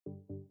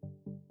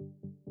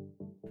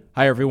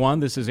Hi, everyone.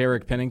 This is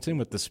Eric Pennington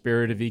with the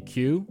Spirit of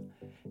EQ.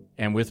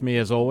 And with me,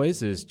 as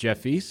always, is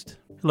Jeff East.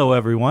 Hello,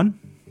 everyone.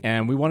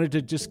 And we wanted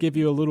to just give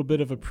you a little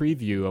bit of a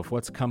preview of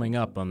what's coming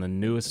up on the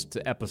newest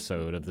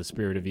episode of the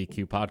Spirit of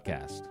EQ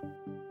podcast.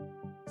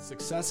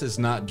 Success is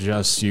not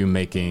just you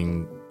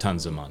making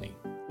tons of money.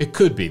 It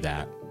could be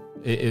that.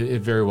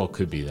 It very well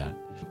could be that.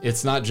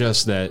 It's not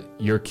just that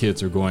your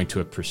kids are going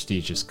to a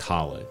prestigious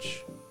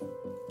college.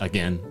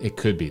 Again, it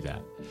could be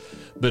that.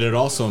 But it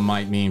also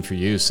might mean for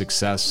you,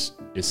 success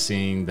is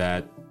seeing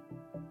that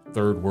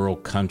third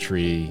world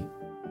country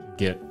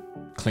get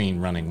clean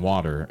running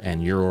water,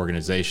 and your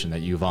organization that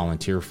you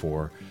volunteer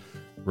for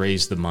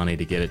raise the money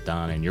to get it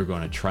done, and you're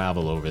going to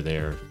travel over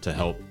there to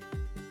help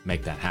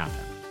make that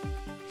happen.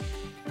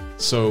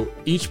 So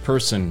each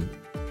person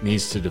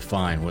needs to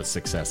define what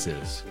success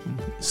is.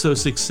 So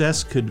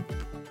success could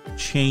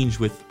change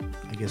with,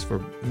 I guess for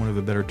one of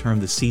a better term,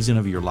 the season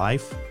of your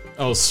life?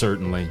 Oh,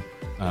 certainly.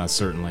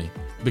 Certainly.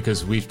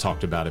 Because we've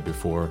talked about it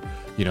before.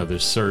 You know,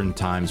 there's certain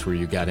times where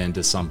you got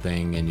into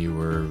something and you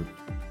were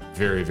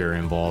very, very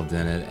involved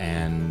in it,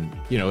 and,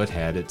 you know, it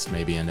had its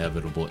maybe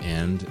inevitable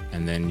end,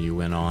 and then you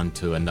went on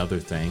to another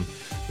thing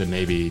that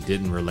maybe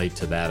didn't relate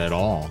to that at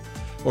all.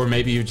 Or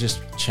maybe you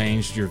just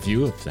changed your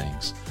view of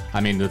things.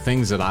 I mean, the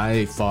things that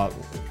I thought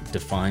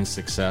defined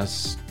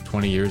success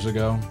 20 years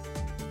ago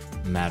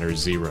matter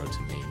zero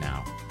to me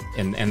now.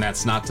 And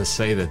that's not to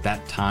say that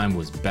that time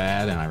was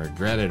bad and I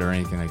regret it or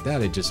anything like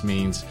that. It just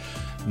means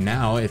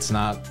now it's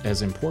not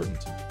as important.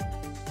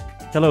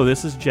 Hello,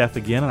 this is Jeff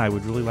again, and I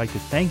would really like to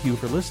thank you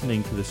for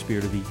listening to the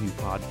Spirit of EQ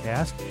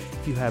podcast.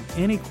 If you have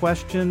any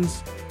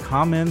questions,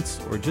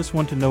 comments, or just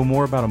want to know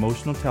more about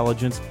emotional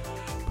intelligence,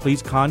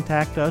 please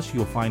contact us.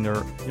 You'll find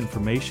our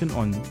information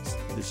on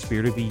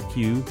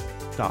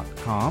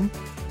thespiritofeq.com,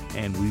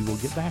 and we will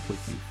get back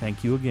with you.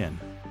 Thank you again.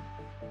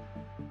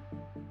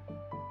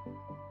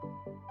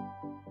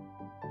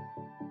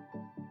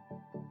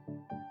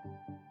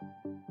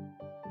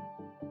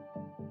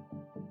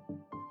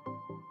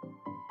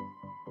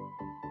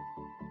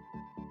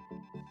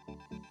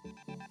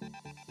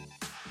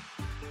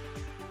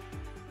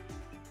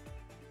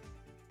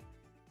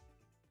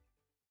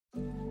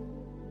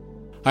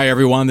 Hi,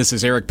 everyone. This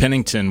is Eric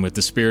Pennington with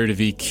the Spirit of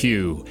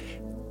EQ.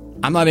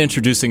 I'm not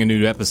introducing a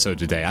new episode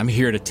today. I'm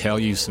here to tell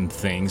you some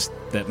things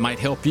that might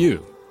help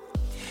you.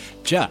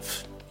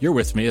 Jeff, you're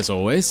with me as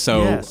always.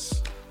 So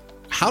yes.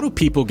 How do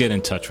people get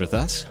in touch with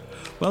us?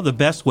 Well, the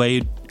best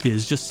way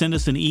is just send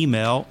us an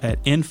email at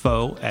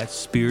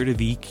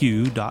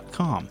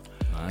info@spiritofeq.com.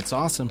 That's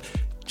awesome.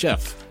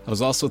 Jeff, I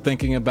was also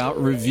thinking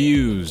about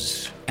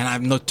reviews, and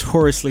I'm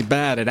notoriously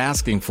bad at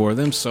asking for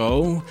them,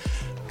 so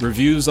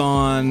reviews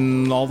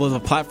on all of the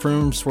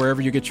platforms,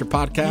 wherever you get your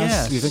podcasts.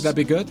 Yes. Do you think that'd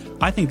be good?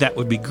 I think that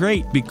would be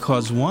great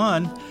because,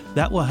 one,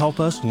 that will help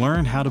us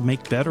learn how to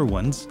make better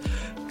ones.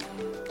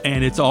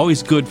 And it's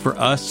always good for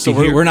us so to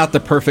hear. We're not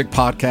the perfect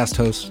podcast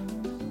host?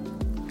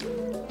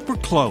 We're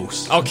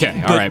close.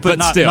 Okay, all right. But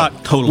not, still,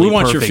 not totally we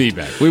want perfect. your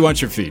feedback. We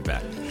want your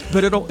feedback.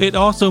 But it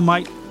also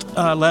might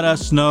let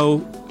us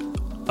know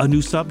a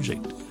new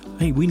subject.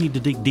 Hey, we need to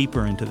dig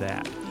deeper into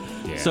that.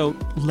 Yeah. So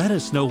let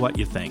us know what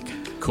you think.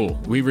 Cool.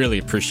 We really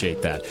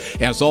appreciate that.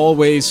 As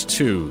always,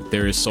 too,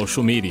 there is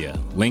social media,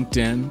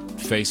 LinkedIn,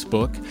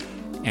 Facebook,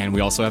 and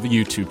we also have a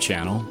YouTube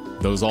channel.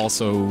 Those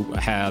also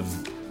have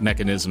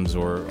mechanisms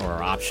or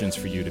options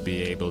for you to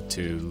be able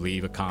to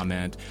leave a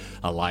comment,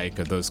 a like,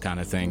 or those kind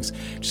of things.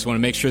 Just want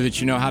to make sure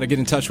that you know how to get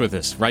in touch with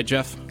us. Right,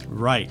 Jeff?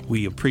 Right.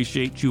 We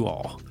appreciate you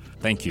all.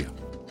 Thank you.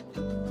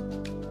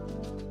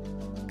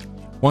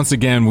 Once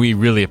again, we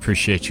really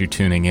appreciate you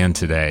tuning in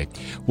today.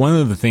 One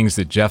of the things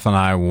that Jeff and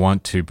I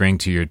want to bring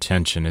to your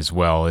attention as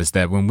well is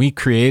that when we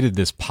created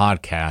this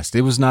podcast,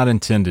 it was not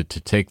intended to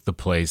take the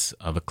place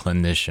of a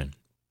clinician.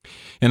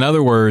 In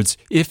other words,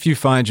 if you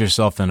find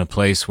yourself in a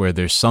place where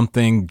there's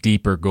something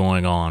deeper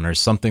going on or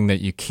something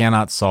that you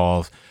cannot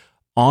solve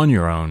on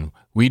your own,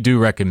 we do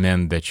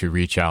recommend that you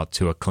reach out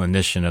to a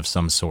clinician of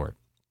some sort.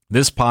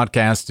 This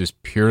podcast is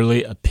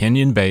purely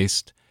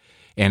opinion-based,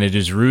 and it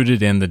is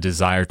rooted in the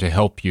desire to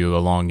help you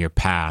along your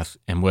path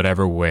in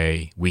whatever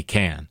way we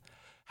can.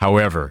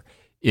 However,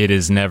 it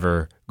is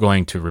never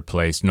going to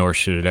replace, nor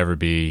should it ever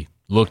be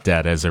looked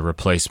at as a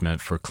replacement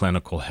for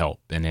clinical help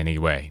in any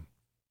way.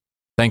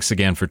 Thanks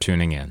again for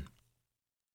tuning in.